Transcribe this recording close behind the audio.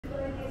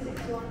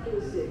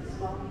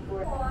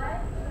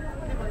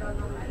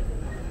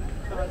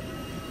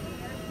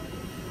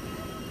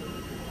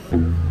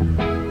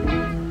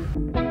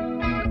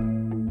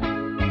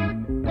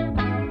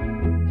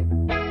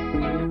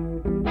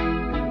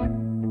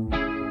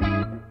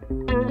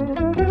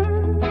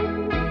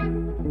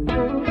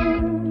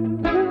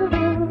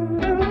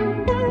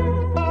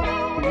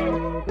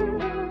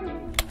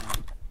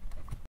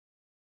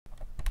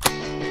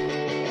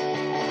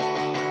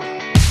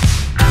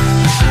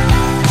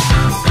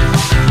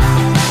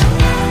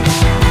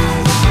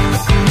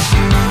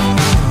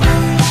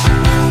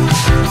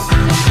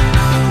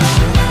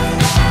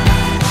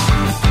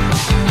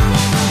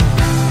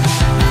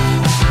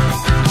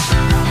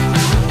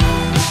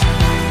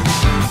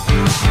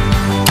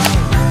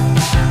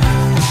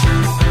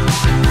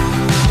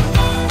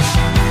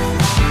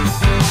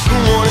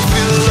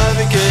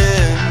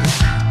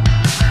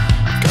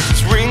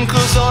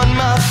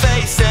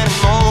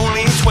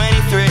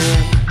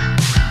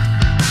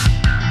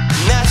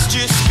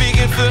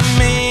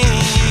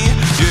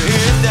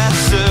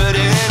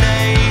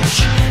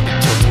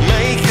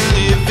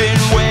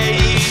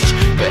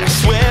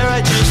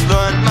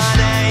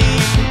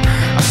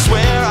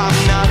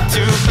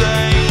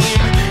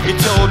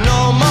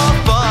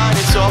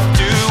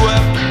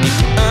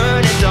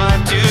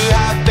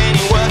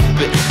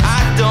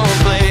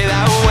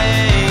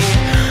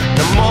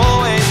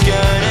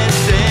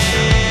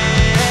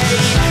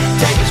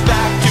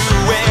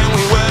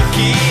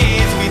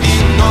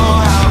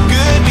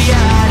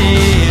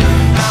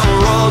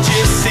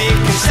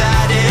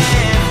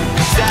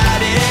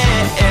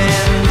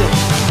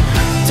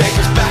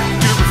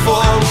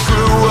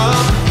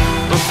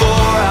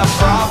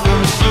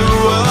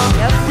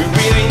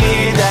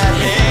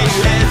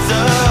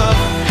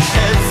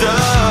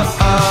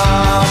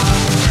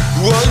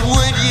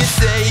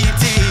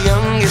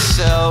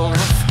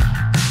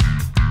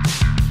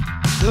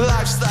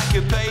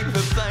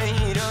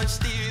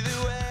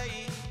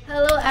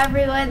Hello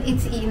everyone,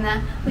 it's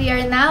Ina. We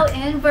are now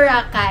in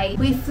Boracay.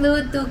 We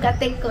flew to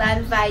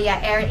Caticlan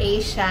via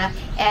AirAsia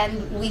and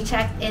we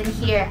checked in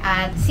here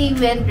at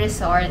Seawind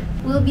Resort.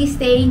 We'll be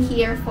staying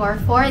here for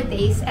 4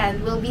 days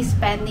and we'll be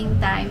spending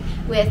time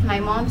with my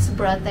mom's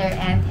brother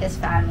and his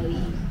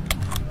family.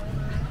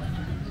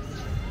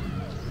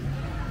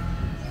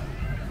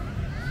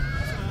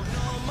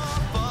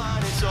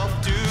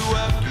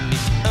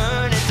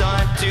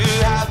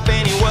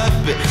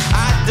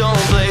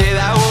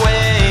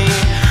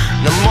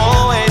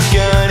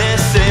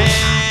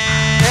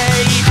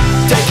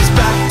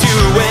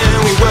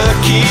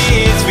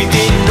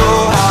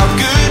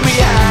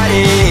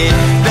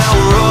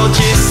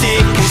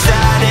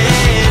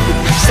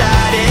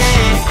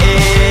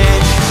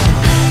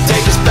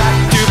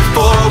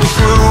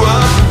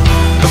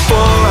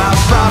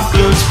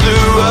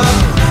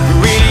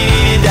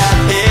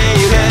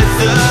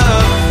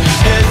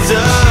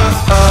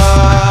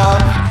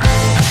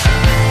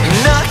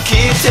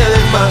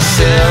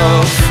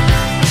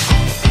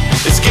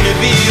 It's gonna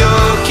be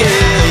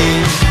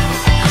okay.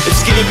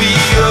 It's gonna be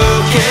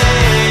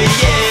okay,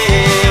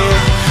 yeah.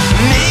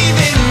 And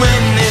even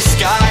when the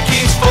sky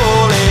keeps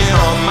falling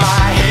on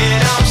my head,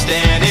 I'm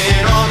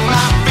standing on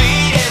my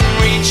feet and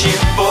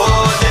reaching for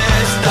the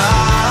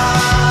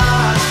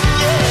stars,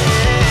 yeah.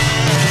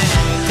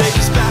 Take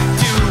us back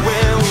to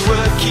when we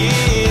were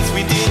kids.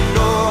 We didn't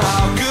know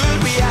how good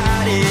we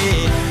had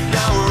it.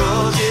 Now we're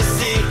all just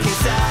sick and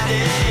sad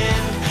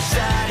and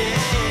sad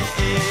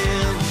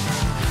and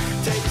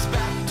take us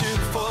back to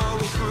before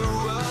we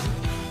grew up,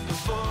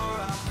 before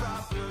our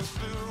problems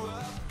blew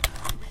up.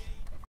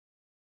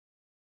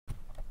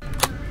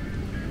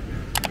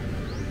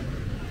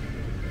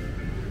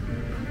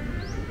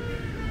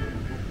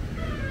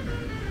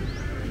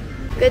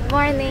 Good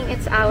morning!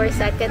 It's our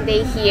second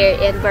day here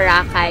in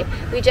Boracay.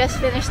 We just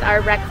finished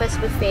our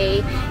breakfast buffet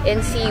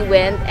in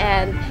Seawind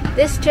and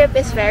this trip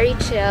is very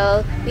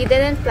chill. We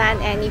didn't plan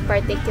any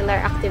particular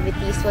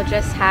activities. We'll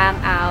just hang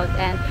out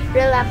and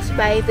relax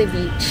by the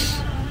beach.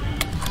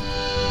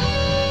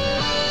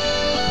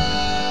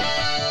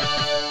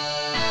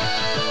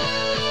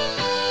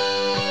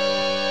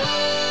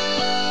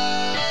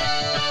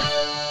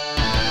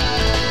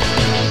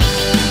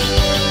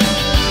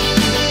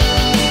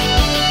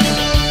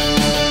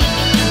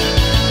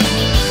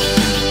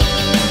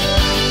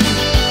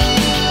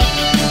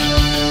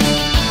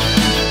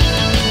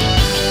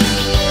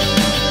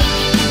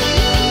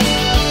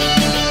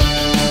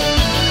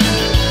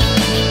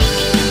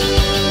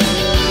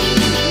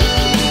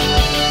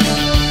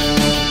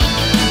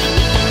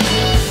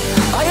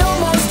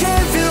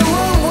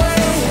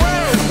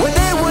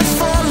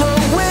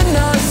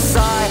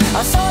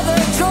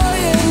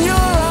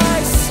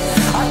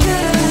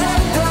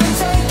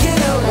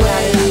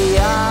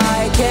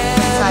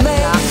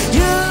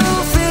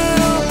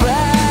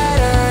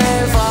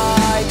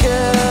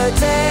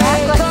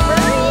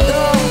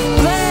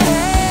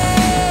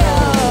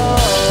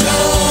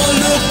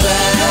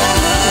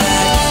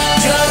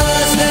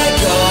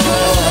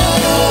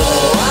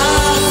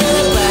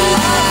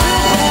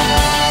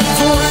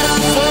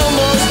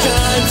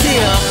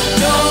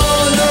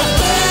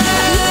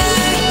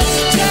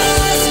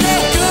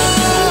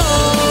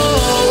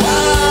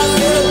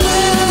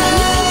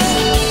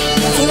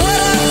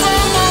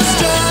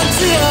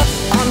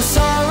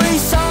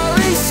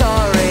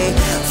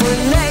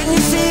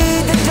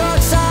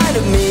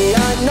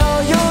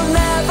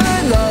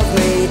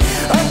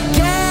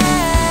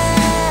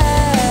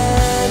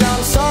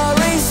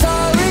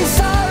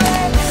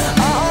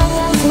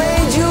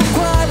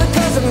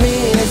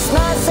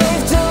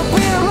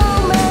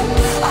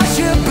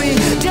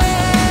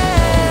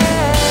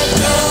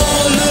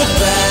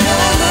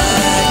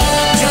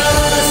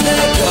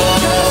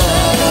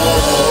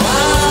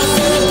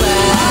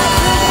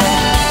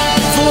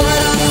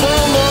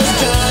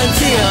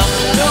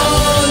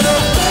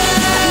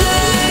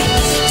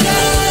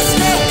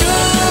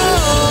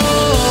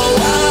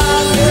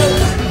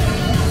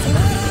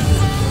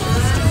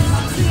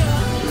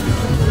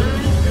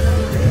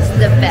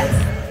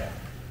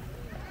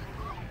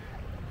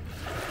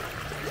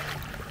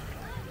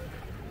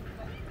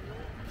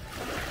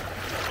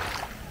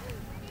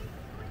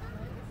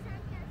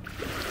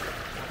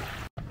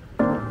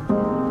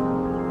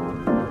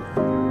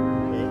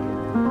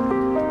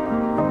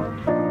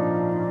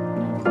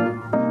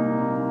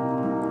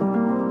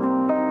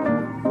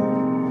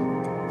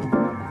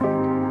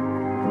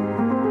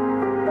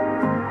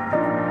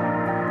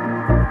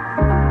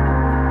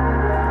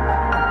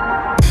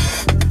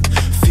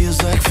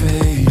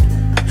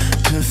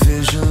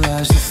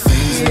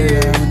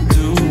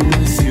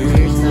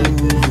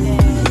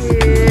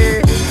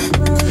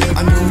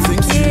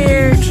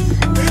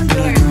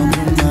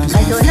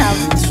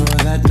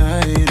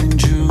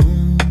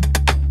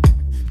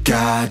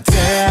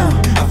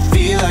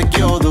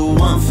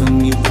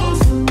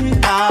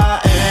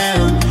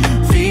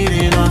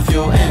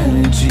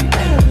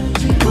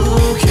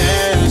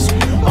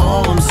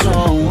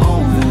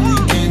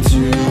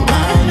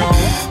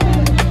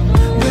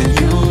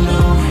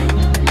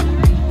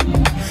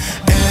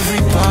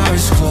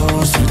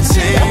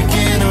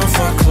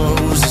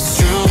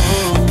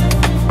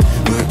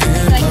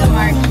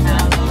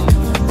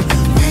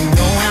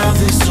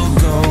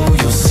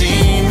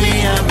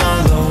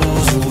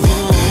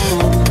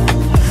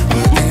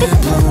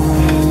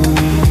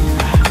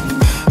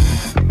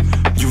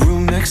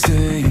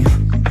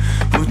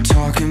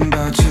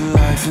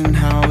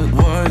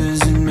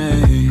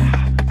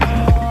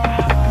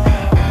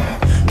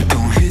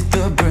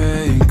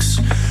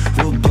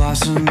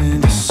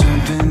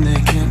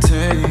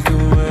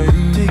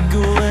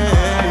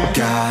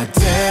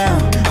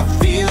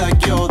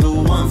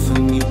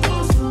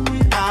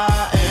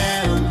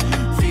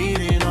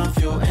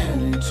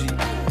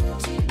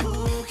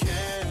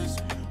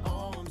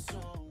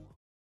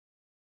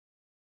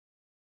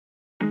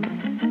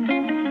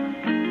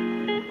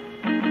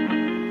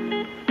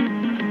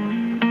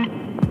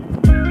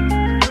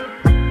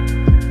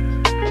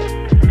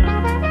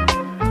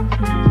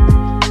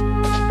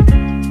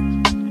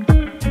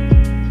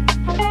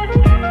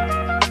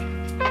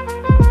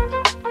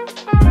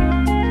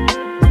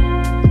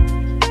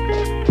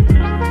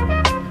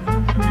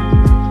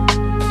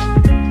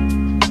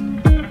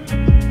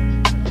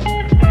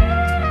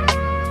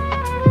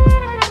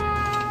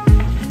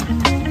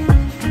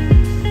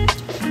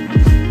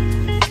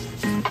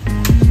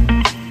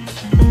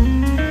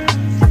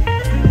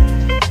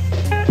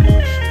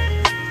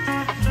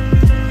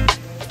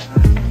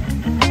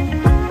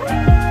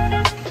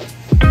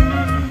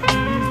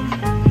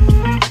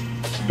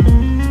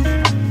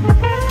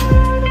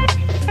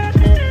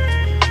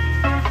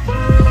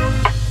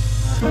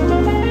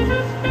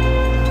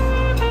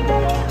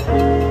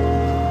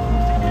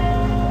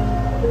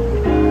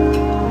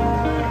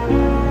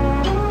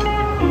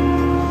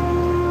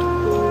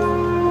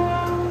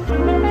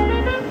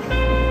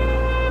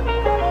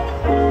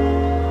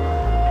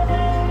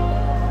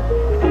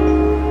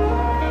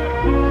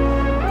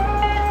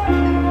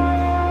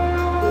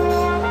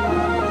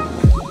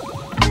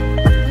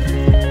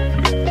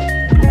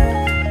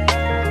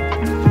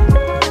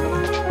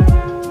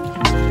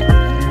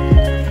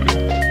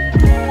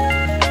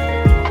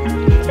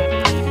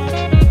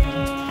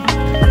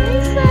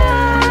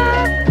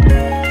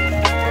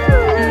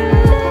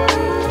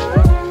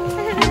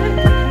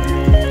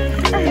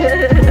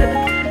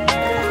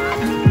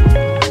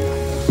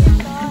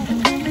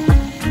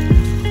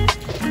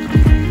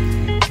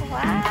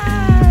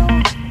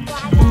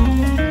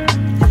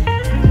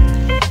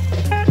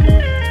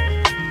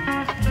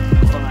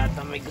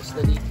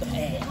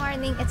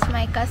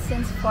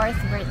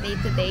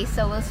 today,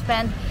 so we'll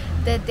spend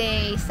the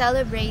day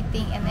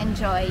celebrating and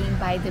enjoying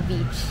by the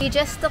beach. We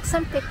just took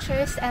some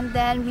pictures and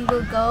then we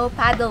will go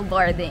paddle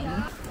boarding.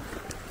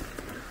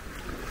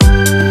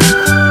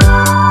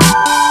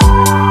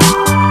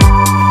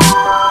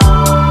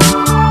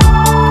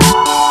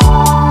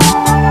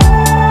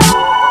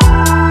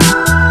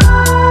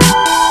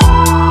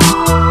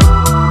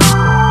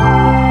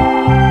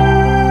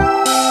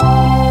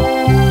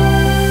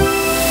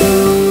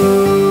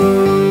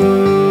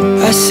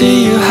 I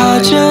see you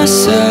hide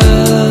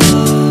yourself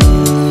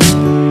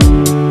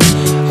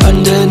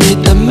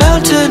underneath the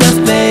mountain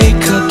of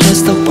makeup.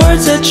 Plus the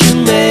words that you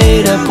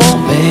made up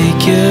won't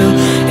make you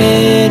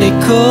any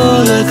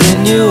cooler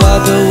than you are.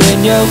 But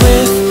when you're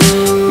with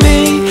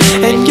me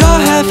and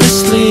you're half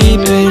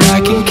asleep, and I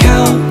can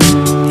count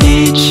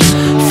each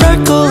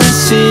freckle and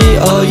see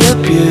all your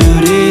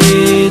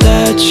beauty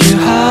that you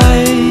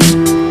hide.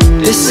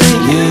 This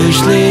ain't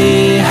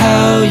usually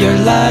how you're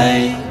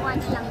like.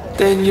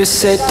 Then you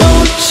said,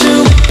 don't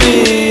you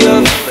be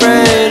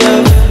afraid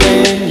of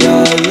when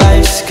your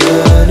life's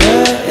gonna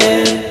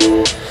end.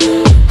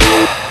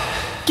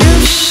 You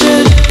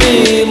should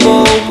be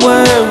more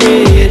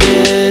worried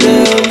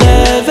it'll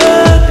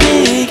never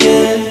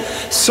begin.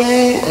 So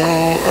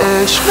I'll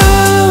ask,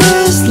 how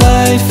is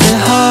life in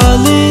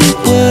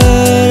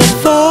Hollywood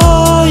if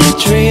all your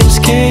dreams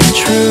came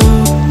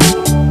true?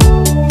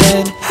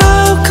 And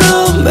how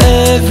come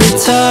every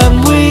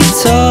time we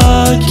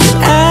talk you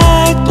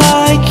act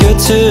like you're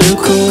too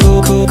cool?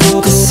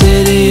 The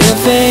city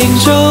of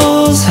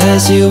angels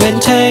has you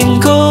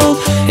entangled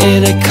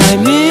in a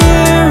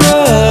chimera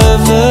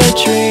of a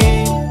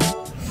dream.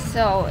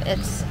 So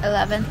it's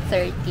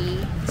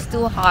 11:30. It's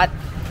too hot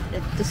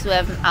to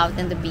swim out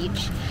in the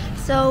beach.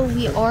 So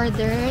we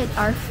ordered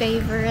our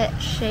favorite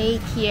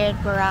shake here in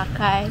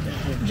Boracay,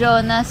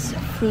 Jonah's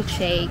fruit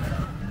shake.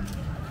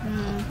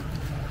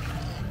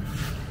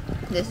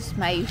 This is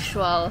my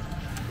usual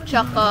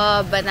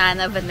choco,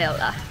 banana,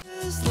 vanilla.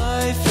 Is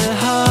life in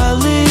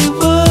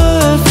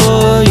Hollywood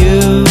for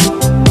you?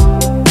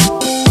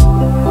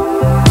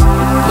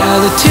 Now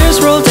the tears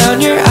roll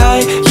down your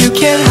eye. You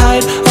can't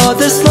hide all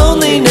this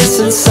loneliness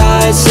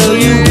inside, so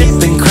you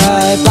weep and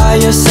cry by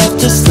yourself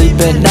to sleep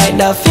at night.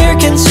 Now fear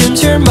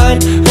consumes your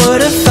mind. What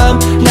if I'm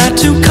not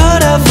too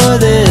caught up for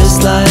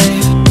this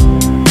life?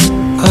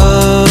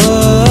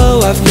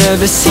 Oh, I've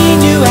never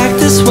seen you act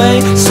this way,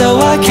 so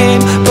I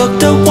came,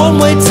 booked a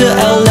one-way to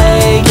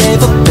LA,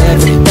 gave up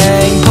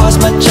everything, paused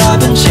my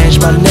job and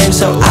changed my name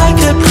so I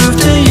could prove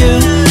to you,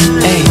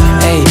 hey,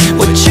 hey,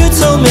 what you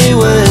told me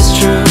was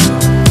true.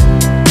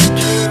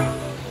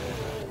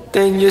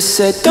 Then you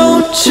said,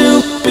 don't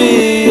you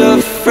be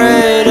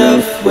afraid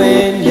of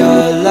when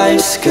your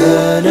life's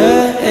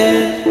gonna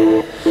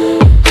end.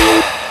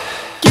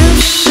 You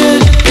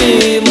should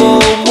be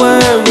more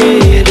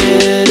worried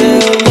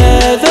it'll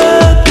never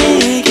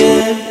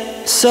begin.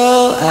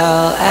 So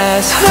I'll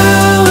ask,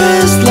 how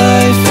is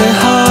life in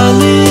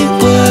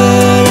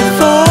Hollywood if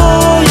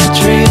all your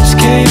dreams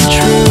came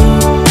true?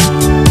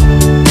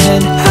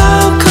 And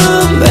how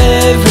come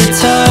every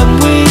time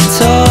we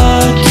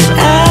talk you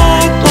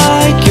act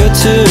like you're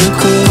too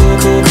cool?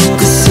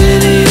 The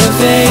city of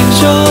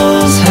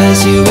angels has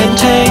you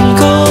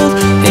entangled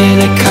in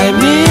a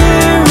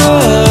chimera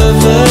of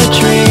a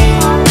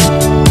dream.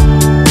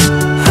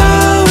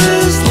 How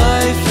is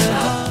life in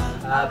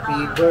Hollywood?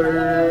 Happy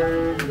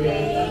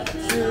birthday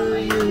to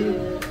you.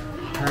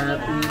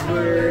 Happy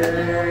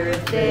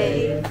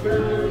birthday to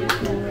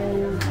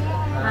you.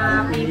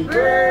 Happy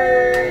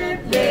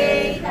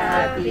birthday,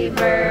 happy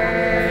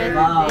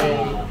birthday,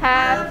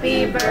 happy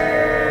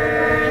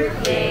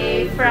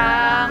birthday,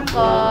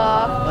 Franco.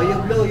 Oh, you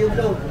blow, you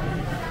blow.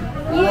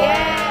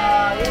 Yay!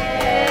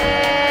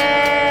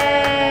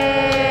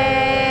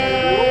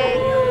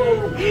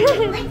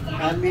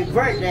 Happy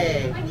birthday.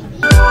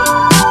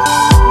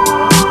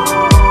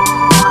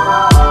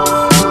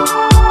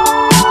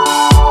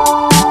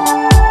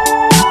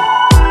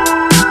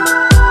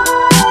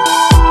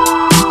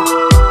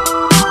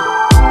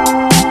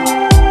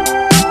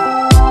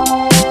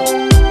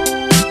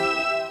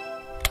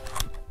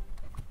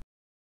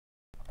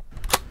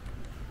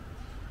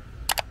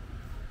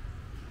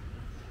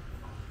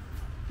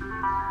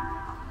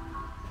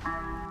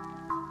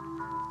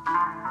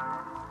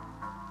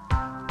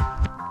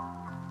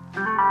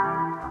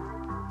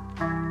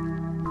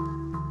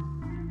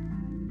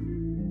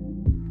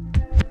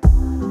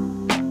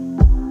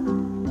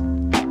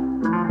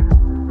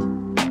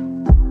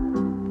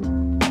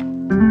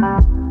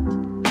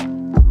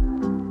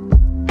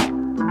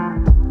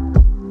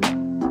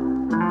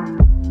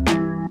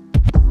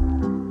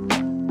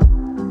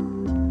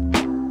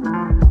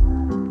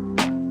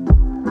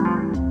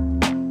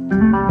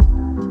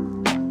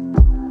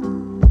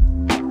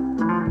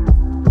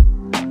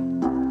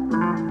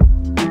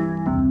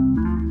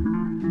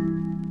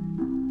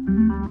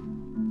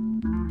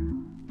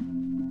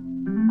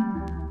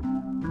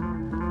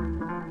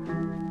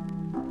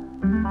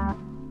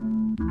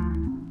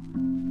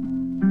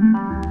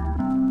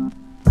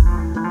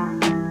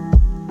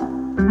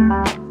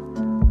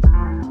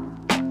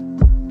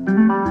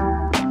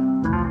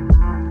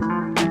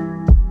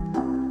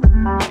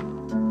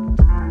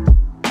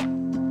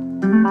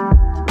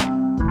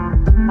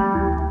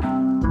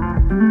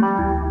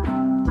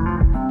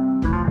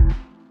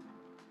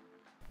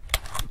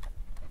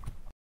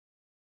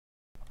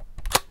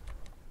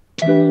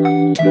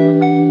 Happy